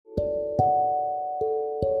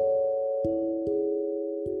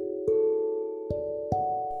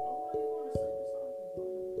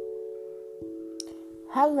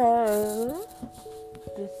Hello,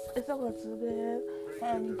 this is Elizabeth,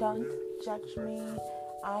 and don't judge me.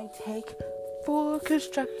 I take full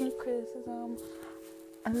constructive criticism,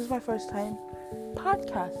 and this is my first time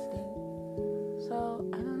podcasting, so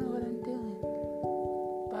I don't know what I'm doing,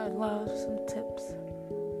 but I'd love some tips.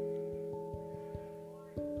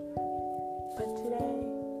 But today,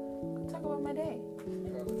 let's talk about my day.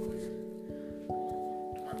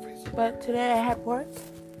 But today I had work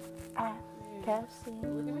at KFC.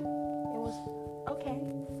 It was okay,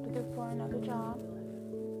 looking for another job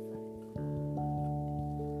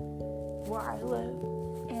where I live,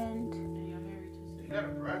 and you got a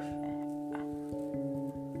brush?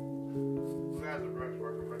 Who has a brush?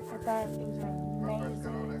 I thought it was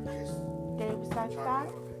an amazing day. Besides that,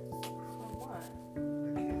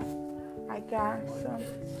 I got some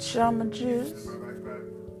Jamba Juice.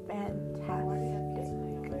 Fantastic.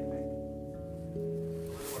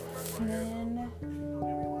 And then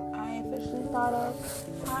I officially thought of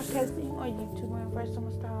podcasting or YouTuber. First, I'm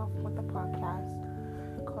going to start off with the podcast.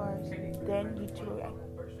 Because then YouTuber.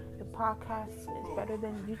 The podcast is better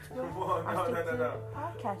than YouTuber. I stick to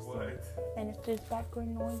podcasting. And if there's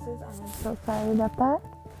background noises, I'm so sorry about that.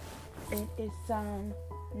 It is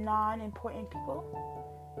non-important people.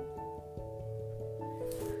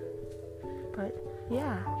 But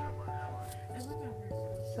yeah.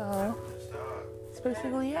 So it's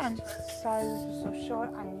basically it. Sorry this was so short.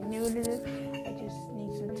 I'm new to this. I just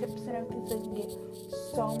need some tips and everything so I can get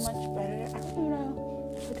so much better. I don't know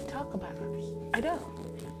what to talk about. I don't.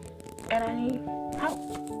 And I need help.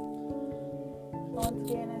 Once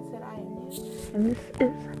again, I said I am new. And this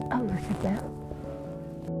is Elizabeth.